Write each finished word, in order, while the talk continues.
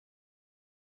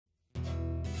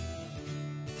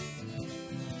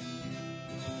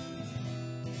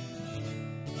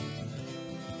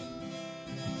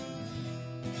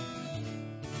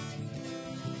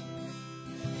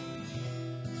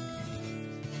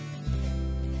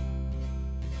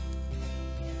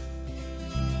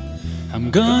I'm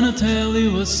gonna tell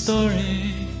you a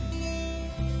story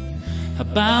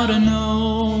about an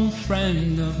old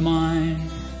friend of mine.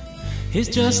 He's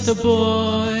just a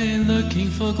boy looking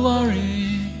for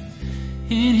glory.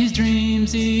 In his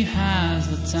dreams he has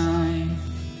the time.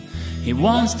 He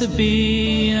wants to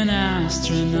be an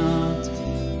astronaut,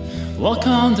 walk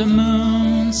on the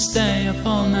moon, stay up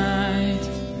all night,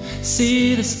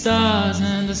 see the stars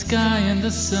and the sky and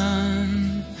the sun.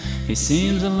 He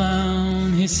seems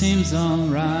alone, he seems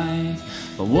alright,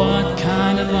 but what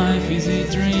kind of life is he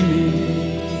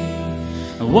dreaming?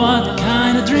 What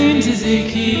kind of dreams is he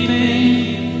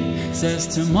keeping? Says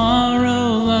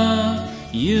tomorrow, love,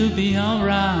 you'll be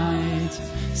alright,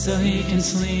 so he can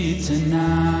sleep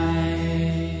tonight.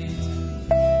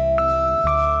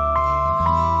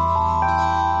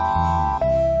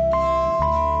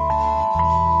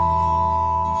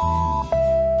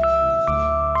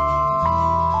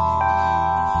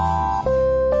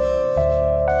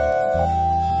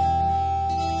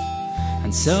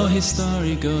 And so his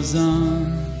story goes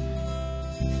on,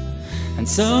 and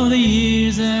so the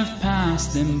years have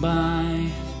passed him by.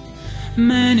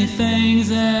 Many things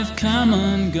have come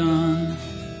and gone,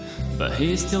 but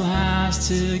he still has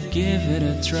to give it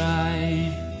a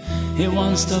try. He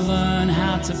wants to learn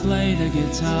how to play the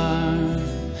guitar.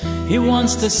 He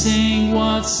wants to sing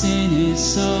what's in his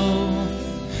soul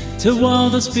to all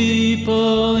those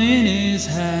people in his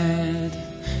head.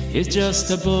 He's just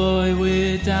a boy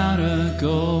without a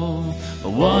goal.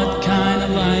 But what kind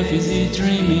of life is he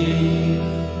dreaming?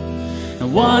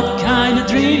 And what kind of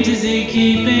dreams is he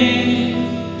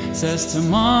keeping? Says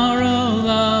tomorrow,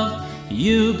 love,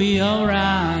 you'll be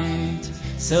alright,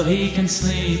 so he can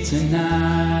sleep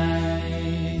tonight.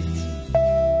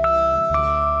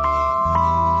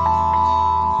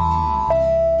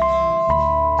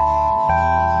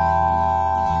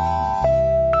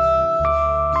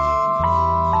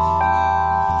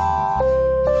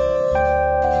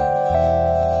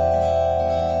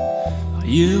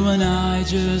 You and I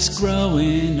just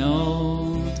growing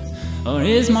old, or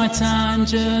is my time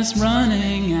just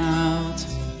running out?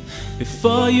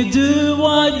 Before you do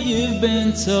what you've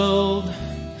been told,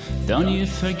 don't you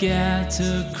forget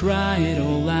to cry it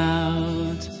all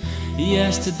out.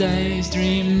 Yesterday's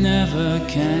dream never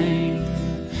came.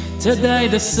 Today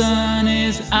the sun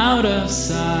is out of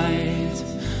sight,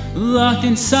 locked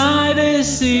inside the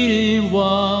city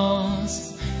walls.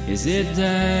 Is it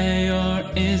day or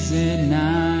is it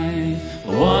night?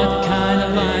 What kind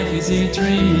of life is he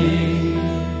dreaming?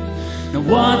 Now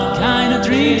what kind of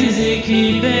dreams is he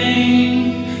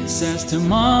keeping? Says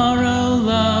tomorrow,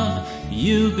 love,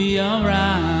 you'll be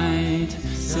alright,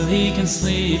 so he can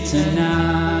sleep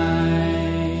tonight.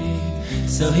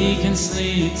 So he can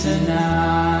sleep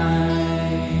tonight.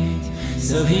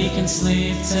 So he can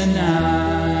sleep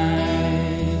tonight.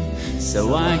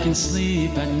 So I can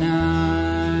sleep at night.